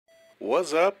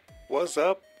What's up? What's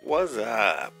up? What's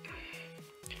up?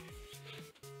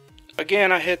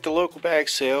 Again, I hit the local bag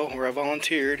sale where I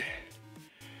volunteered.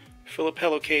 Fill a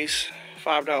pillowcase,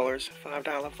 $5.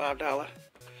 $5.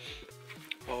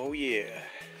 Oh yeah.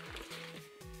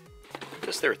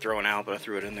 This they were throwing out, but I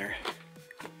threw it in there.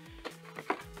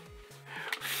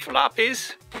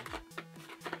 Floppies.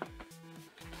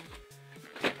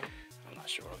 I'm not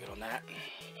sure what I'll get on that.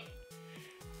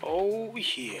 Oh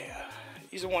yeah.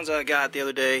 These are the ones I got the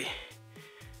other day.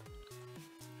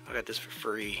 I got this for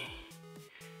free.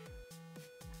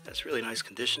 That's really nice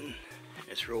condition.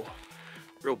 It's real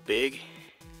big.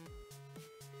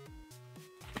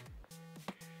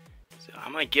 So I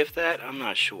might gift that. I'm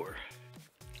not sure.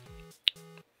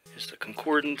 It's the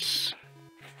concordance.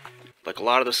 Like a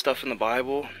lot of the stuff in the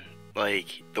Bible,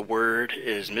 like the word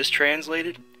is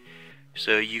mistranslated.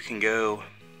 So you can go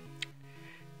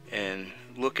and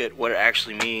look at what it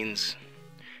actually means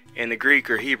in the Greek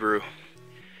or Hebrew,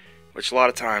 which a lot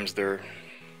of times they're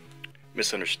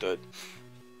misunderstood.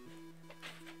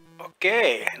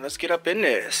 Okay, let's get up in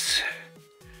this.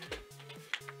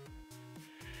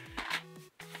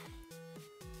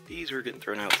 These were getting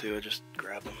thrown out too, I just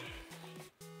grabbed them.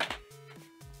 A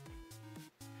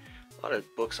lot of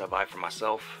books I buy for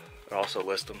myself, I also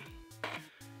list them.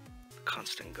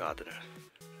 Constant God.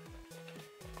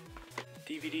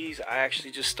 DVDs, I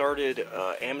actually just started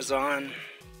an Amazon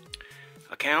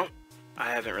account.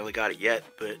 I haven't really got it yet,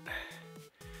 but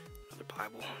another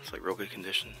Bible, it's like real good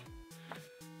condition.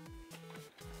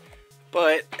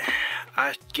 But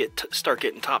I start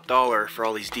getting top dollar for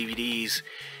all these DVDs,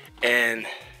 and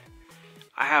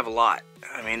I have a lot.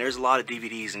 I mean, there's a lot of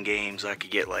DVDs and games I could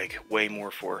get like way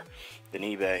more for than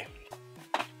eBay.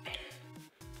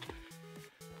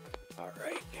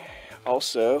 Alright.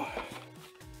 Also,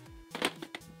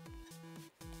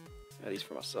 these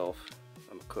for myself.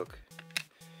 I'm a cook.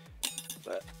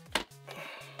 But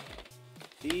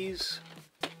these,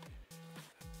 I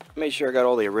made sure I got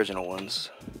all the original ones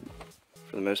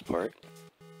for the most part.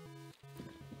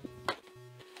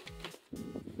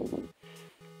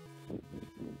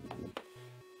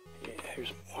 Yeah,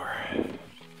 here's more.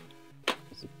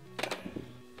 So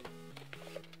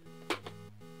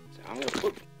I'm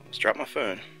gonna almost drop my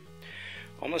phone.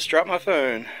 Almost dropped my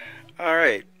phone. All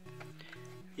right.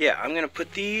 Yeah, I'm gonna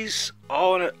put these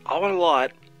all in a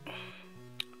lot.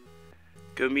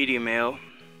 Go medium mail,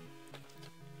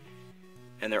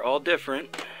 and they're all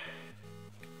different.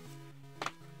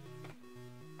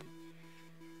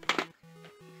 My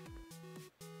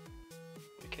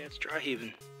cat's dry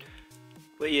heaving.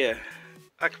 But yeah,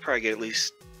 I could probably get at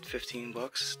least 15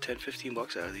 bucks, 10, 15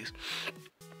 bucks out of these.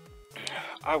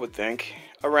 I would think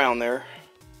around there.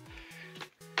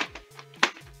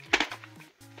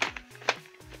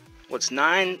 What's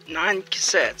nine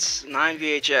cassettes, 9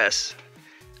 VHS.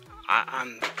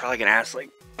 I'm probably gonna ask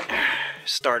like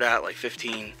start out like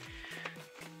 $15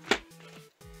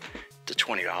 to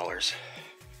 $20.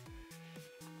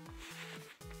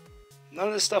 None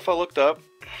of this stuff I looked up.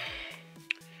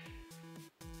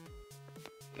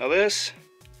 Now this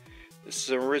is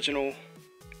an original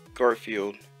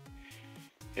Garfield.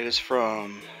 It is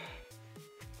from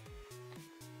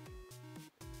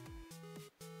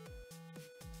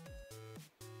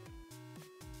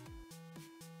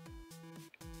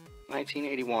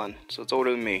 1981, so it's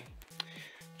older than me,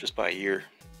 just by a year.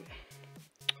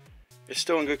 It's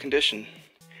still in good condition.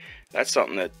 That's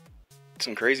something that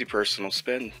some crazy person will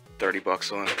spend 30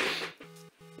 bucks on.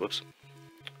 Whoops.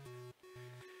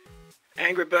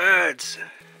 Angry Birds.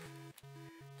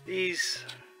 These,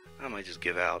 I might just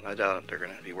give out. I doubt they're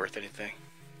gonna be worth anything.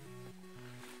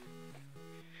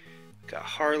 Got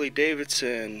Harley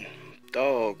Davidson,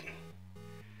 dog.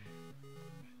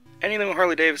 Anything with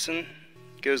Harley Davidson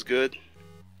goes good.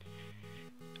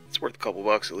 It's worth a couple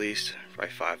bucks at least,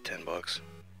 probably 5-10 bucks.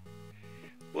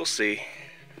 We'll see.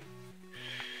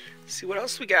 Let's see what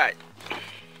else we got.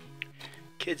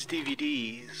 Kids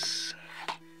DVDs.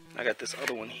 I got this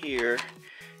other one here.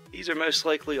 These are most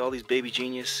likely all these Baby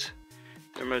Genius.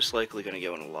 They're most likely gonna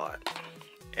go in a lot.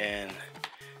 And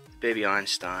Baby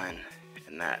Einstein,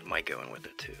 and that might go in with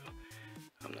it too.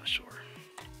 I'm not sure.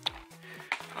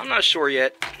 I'm not sure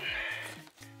yet.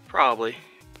 Probably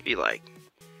be like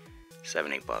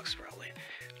 7-8 bucks probably.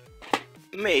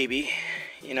 Maybe.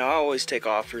 You know, I always take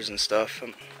offers and stuff.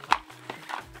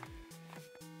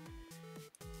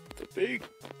 The big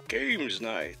games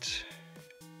night.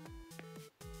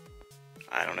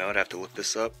 I don't know, I'd have to look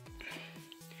this up.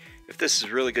 If this is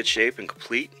really good shape and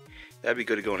complete, that'd be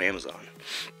good to go on Amazon.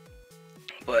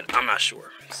 But I'm not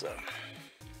sure, so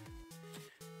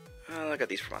I got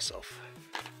these for myself.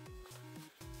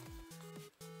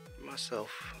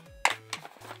 myself.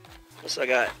 Plus I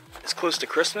got, it's close to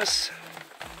Christmas.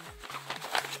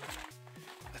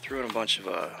 I threw in a bunch of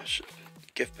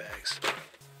gift bags.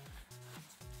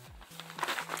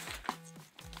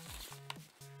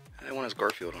 That one has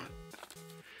Garfield on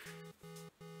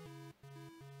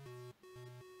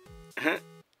it.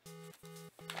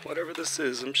 Whatever this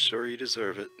is, I'm sure you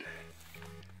deserve it.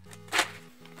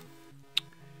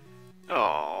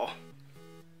 Oh.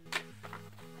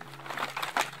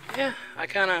 Yeah, I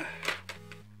don't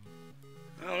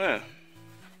know.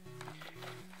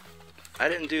 I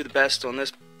didn't do the best on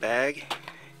this bag.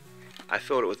 I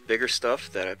filled it with bigger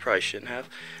stuff that I probably shouldn't have.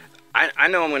 I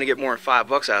know I'm going to get more than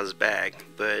 $5 out of this bag,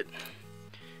 but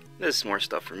this is more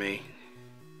stuff for me.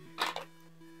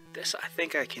 This I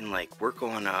think I can like work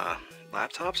on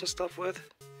laptops and stuff with,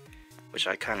 which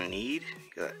I kind of need.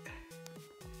 I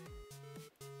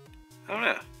don't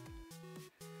know.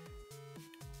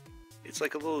 It's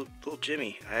like a little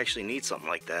Jimmy. I actually need something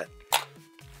like that.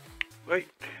 Wait,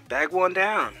 bag one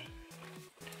down.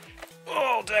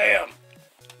 Oh damn!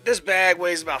 This bag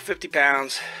weighs about 50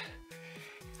 pounds.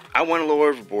 I went a little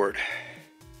overboard.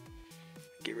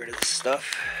 Get rid of this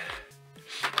stuff.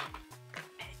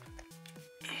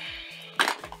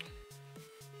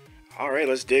 Alright,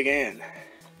 let's dig in.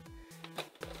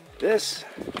 This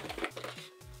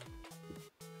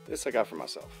I got for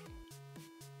myself.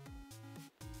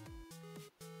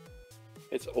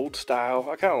 It's old style.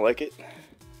 I kind of like it.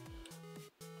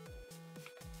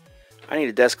 I need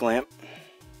a desk lamp.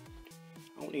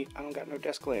 I don't got no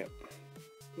desk lamp.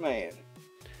 Man.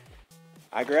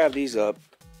 I grabbed these up.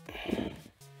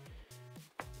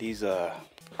 These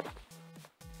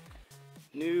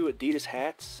new Adidas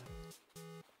hats.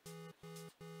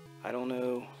 I don't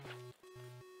know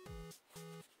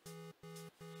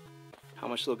how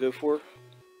much they'll go for,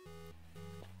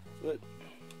 but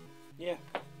yeah,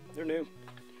 they're new.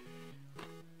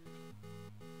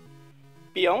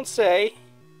 Beyonce,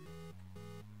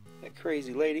 that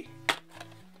crazy lady.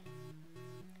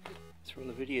 It's from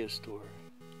the video store.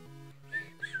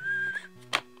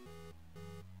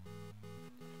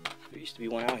 There used to be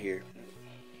one out here.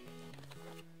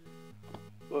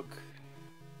 Look.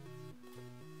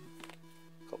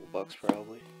 $2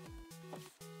 probably.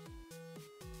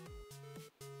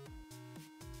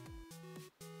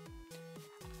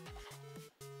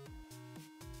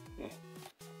 Yeah.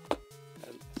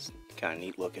 That's kind of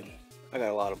neat looking. I got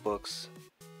a lot of books.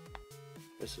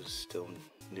 This is still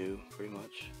new, pretty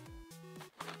much.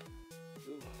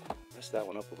 Ooh, messed that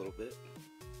one up a little bit.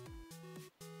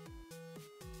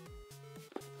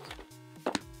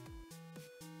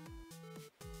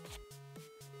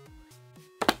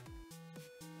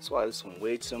 That's why this one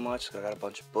weighed so much. I got a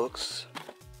bunch of books.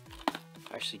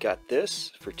 I actually got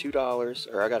this for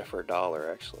 $2, or I got it for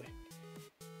 $1 actually.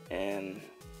 And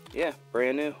yeah,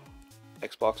 brand new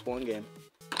Xbox One game.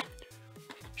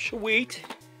 Sweet.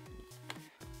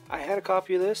 I had a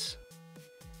copy of this,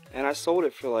 and I sold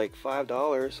it for like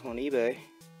 $5 on eBay.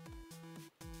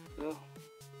 So,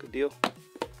 good deal.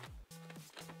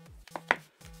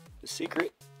 The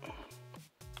Secret.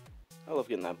 I love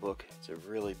getting that book. It's a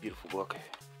really beautiful book.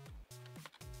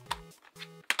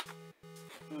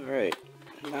 Alright,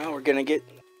 now we're gonna get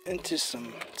into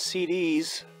some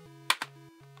CDs.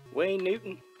 Wayne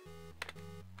Newton.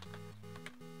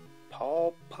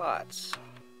 Paul Potts.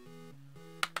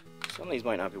 Some of these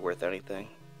might not be worth anything.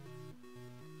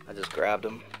 I just grabbed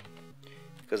them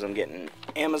because I'm getting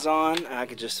Amazon, and I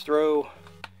could just throw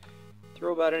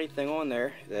about anything on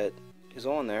there that is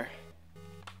on there.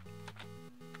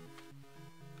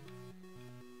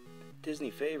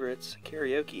 Disney favorites,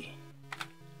 karaoke.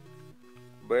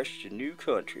 Best in New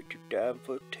Country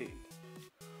 2014.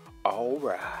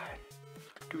 Alright.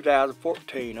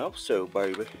 2014 also,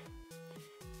 baby.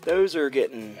 Those are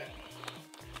getting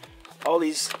all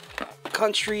these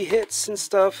country hits and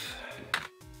stuff.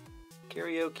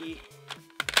 Karaoke.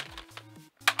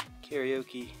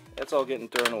 That's all getting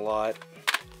thrown a lot.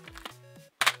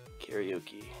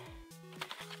 Karaoke.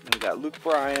 Then we got Luke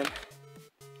Bryan.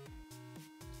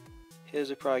 His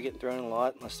are probably getting thrown a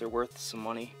lot unless they're worth some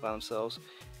money by themselves.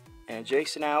 And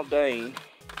Jason Aldean.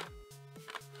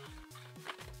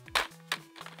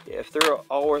 Yeah, if they're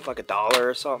all worth like $1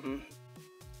 or something.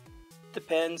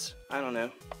 Depends. I don't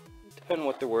know. Depending on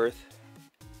what they're worth.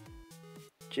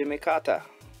 Jimmy Carter.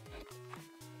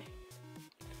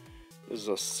 This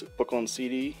is a book on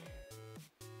CD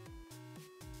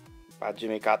by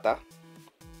Jimmy Carter.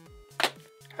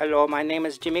 Hello, my name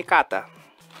is Jimmy Carter.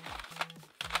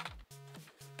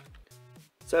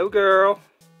 So, girl.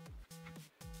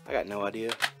 I got no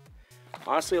idea.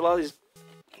 Honestly, a lot of these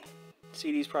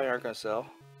CDs probably aren't going to sell.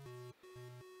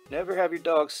 Never have your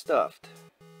dog stuffed.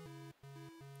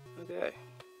 Okay.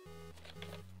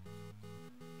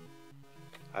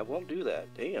 I won't do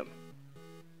that. Damn.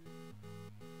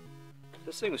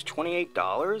 This thing was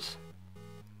 $28?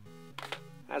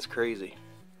 That's crazy.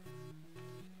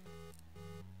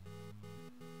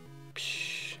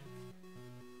 Psh.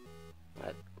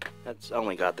 I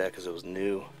only got that because it was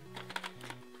new.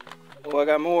 Oh, I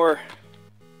got more.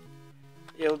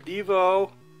 El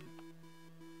Divo.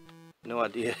 No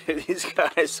idea who these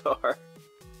guys are.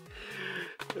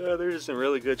 They're just in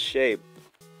really good shape.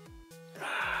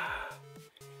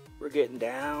 We're getting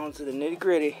down to the nitty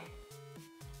gritty.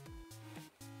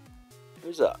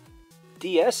 There's a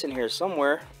DS in here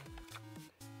somewhere.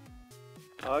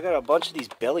 Oh, I got a bunch of these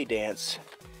Belly Dance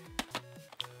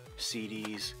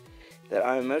CDs that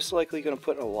I'm most likely going to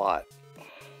put in a lot.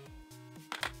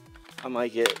 I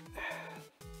might get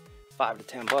 $5 to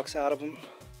 $10 out of them.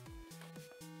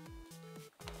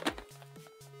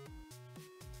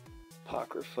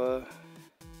 Apocrypha.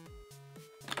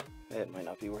 It might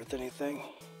not be worth anything.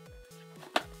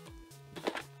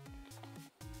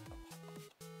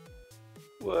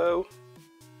 Whoa.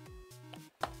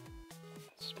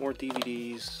 Some more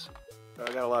DVDs. I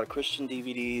got a lot of Christian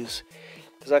DVDs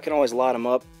because I can always lot them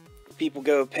up. People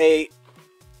go pay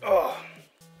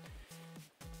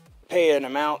an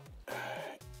amount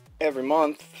every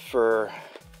month for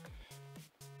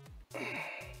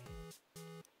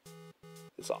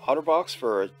it's an OtterBox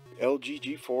for a LG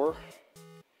G4.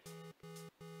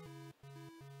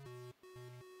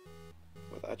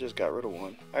 I just got rid of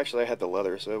one. Actually, I had the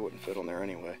leather, so it wouldn't fit on there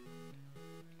anyway.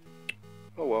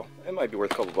 Oh well, it might be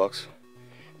worth a couple bucks.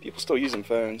 People still using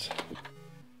phones.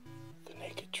 The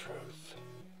Naked Truth.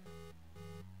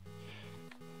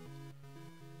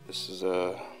 This is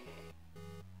a...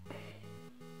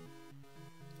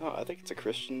 oh, I think it's a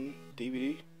Christian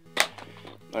DVD.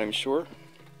 Not even sure.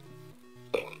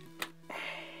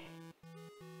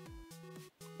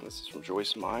 This is from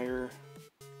Joyce Meyer.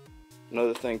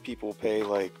 Another thing, people pay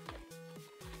like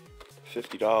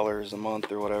 $50 a month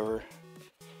or whatever,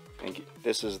 and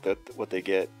this is what they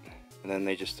get, and then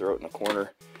they just throw it in a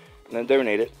corner and then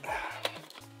donate it.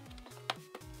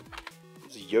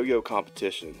 It's a yo-yo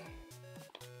competition.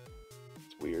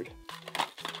 It's weird.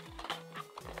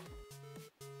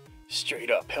 Straight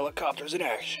Up Helicopters in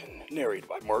Action, narrated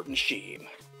by Martin Sheen.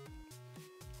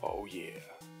 Oh yeah.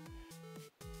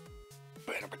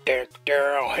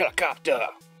 Helicopter.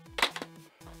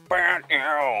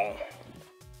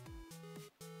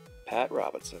 Pat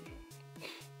Robertson.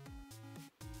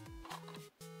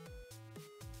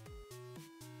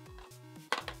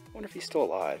 Wonder if he's still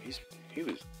alive. He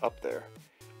was up there.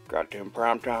 Got them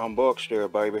primetime books there,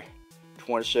 baby.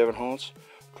 27 hunts,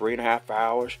 3.5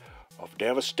 hours of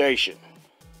devastation.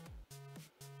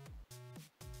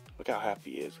 Look how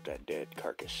happy he is with that dead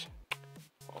carcass.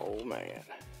 Oh man.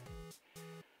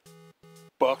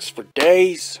 Bucks for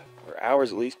days. Or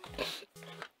hours at least.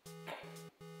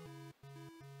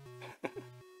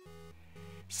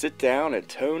 Sit down and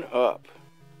tone up.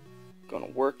 Gonna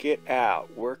work it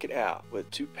out with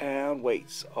 2-pound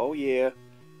weights. Oh yeah.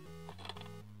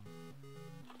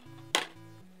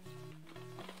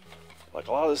 Like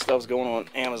a lot of this stuff's going on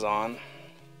Amazon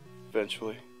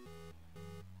eventually.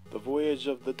 The Voyage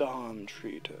of the Dawn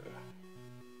Treader.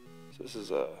 So this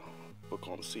is a book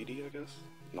on CD, I guess.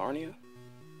 Narnia.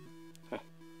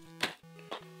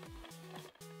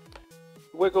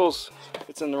 Wiggles.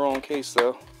 It's in the wrong case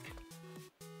though.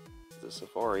 The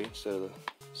Safari instead of the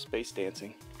Space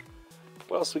Dancing.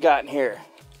 What else we got in here?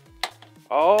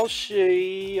 Oh,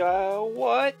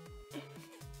 what?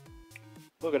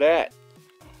 Look at that.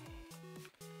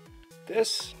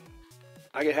 This,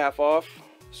 I get half off,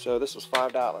 so this was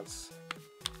 $5.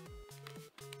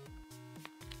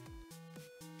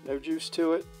 No juice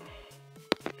to it.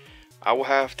 I will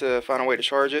have to find a way to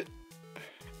charge it,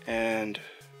 and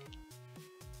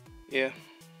yeah,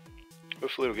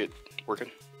 hopefully it'll get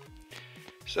working.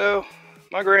 So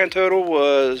my grand total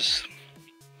was,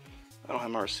 I don't have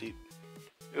my receipt.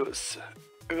 It was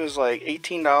like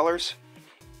 $18.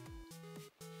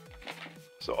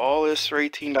 So all this for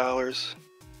 $18.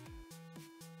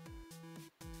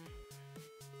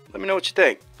 Let me know what you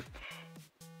think.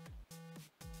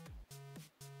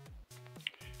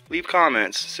 Leave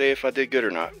comments, say if I did good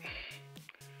or not.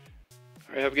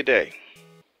 Alright, have a good day.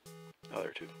 Oh,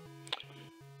 there too.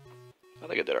 I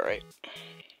think I did alright.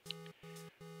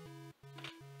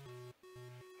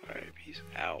 Alright, peace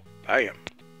out. Bam.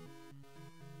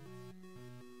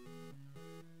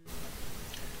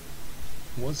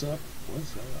 What's up?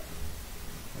 What's up?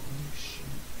 Oh shit.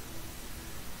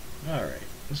 Alright,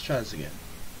 let's try this again.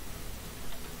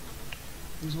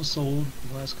 These were sold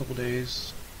the last couple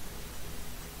days.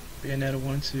 Bayonetta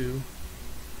 1 and 2,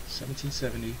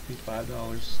 $17.70, paid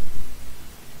 $5.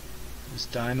 This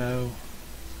Dymo,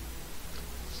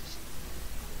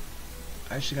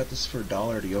 I actually got this for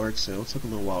 $1 at a yard sale. It took a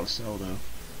little while to sell though.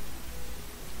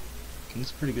 And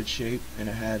it's pretty good shape, and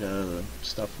it had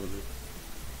stuff with it.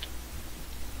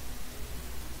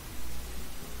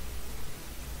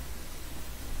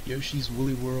 Yoshi's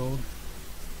Woolly World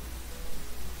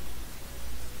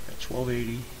at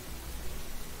 $12.80.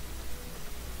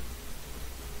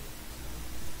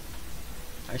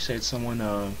 I actually had someone,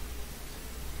 the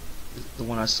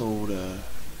one I sold, I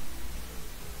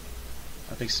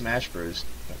think Smash Bros.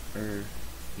 Or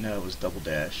no, it was Double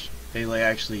Dash. They like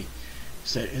actually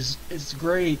said it's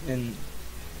great, and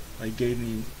like gave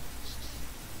me,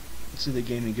 so they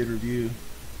gave me a good review.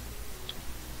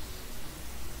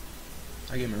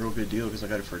 I gave them a real good deal because I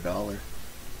got it for $1.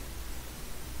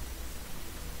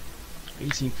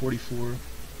 1844.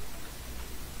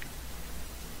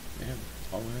 Man,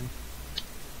 all in.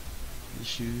 These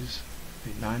shoes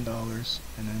paid $9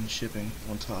 and then shipping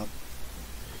on top.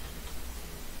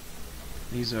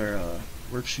 These are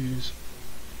work shoes.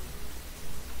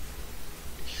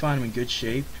 If you find them in good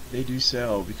shape, they do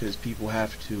sell because people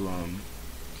have to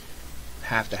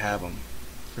have them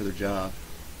for their job.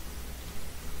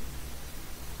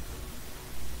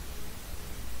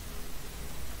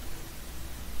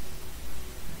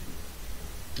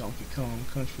 Donkey Kong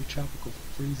Country Tropical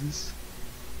Freezes.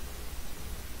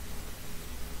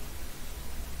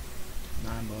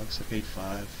 $9, I paid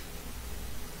 $5.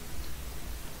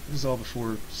 This is all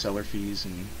before seller fees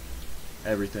and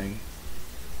everything.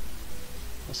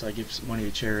 Also, I give some money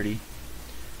to charity.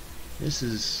 This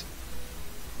is,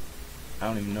 I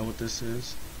don't even know what this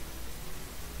is.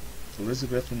 It's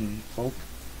Elizabeth and Folk.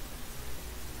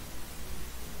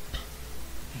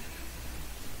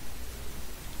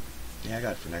 Yeah, I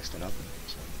got it for next to nothing.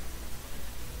 So.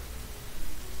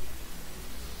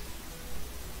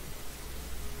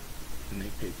 And they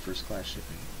paid first class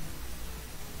shipping.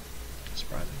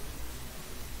 Surprising.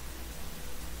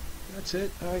 That's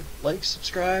it. Like,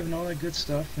 subscribe, and all that good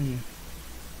stuff, and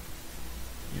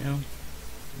you know,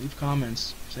 leave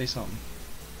comments, say something.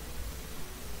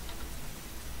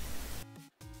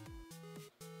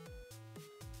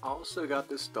 I also got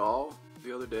this doll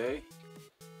the other day,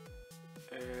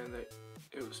 and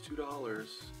it was $2,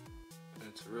 and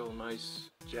it's a real nice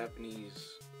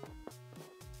Japanese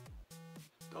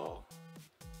doll.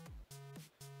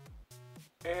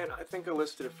 And I think I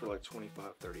listed it for like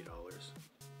 $25–30.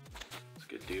 It's a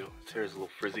good deal. Its hair is a little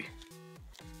frizzy.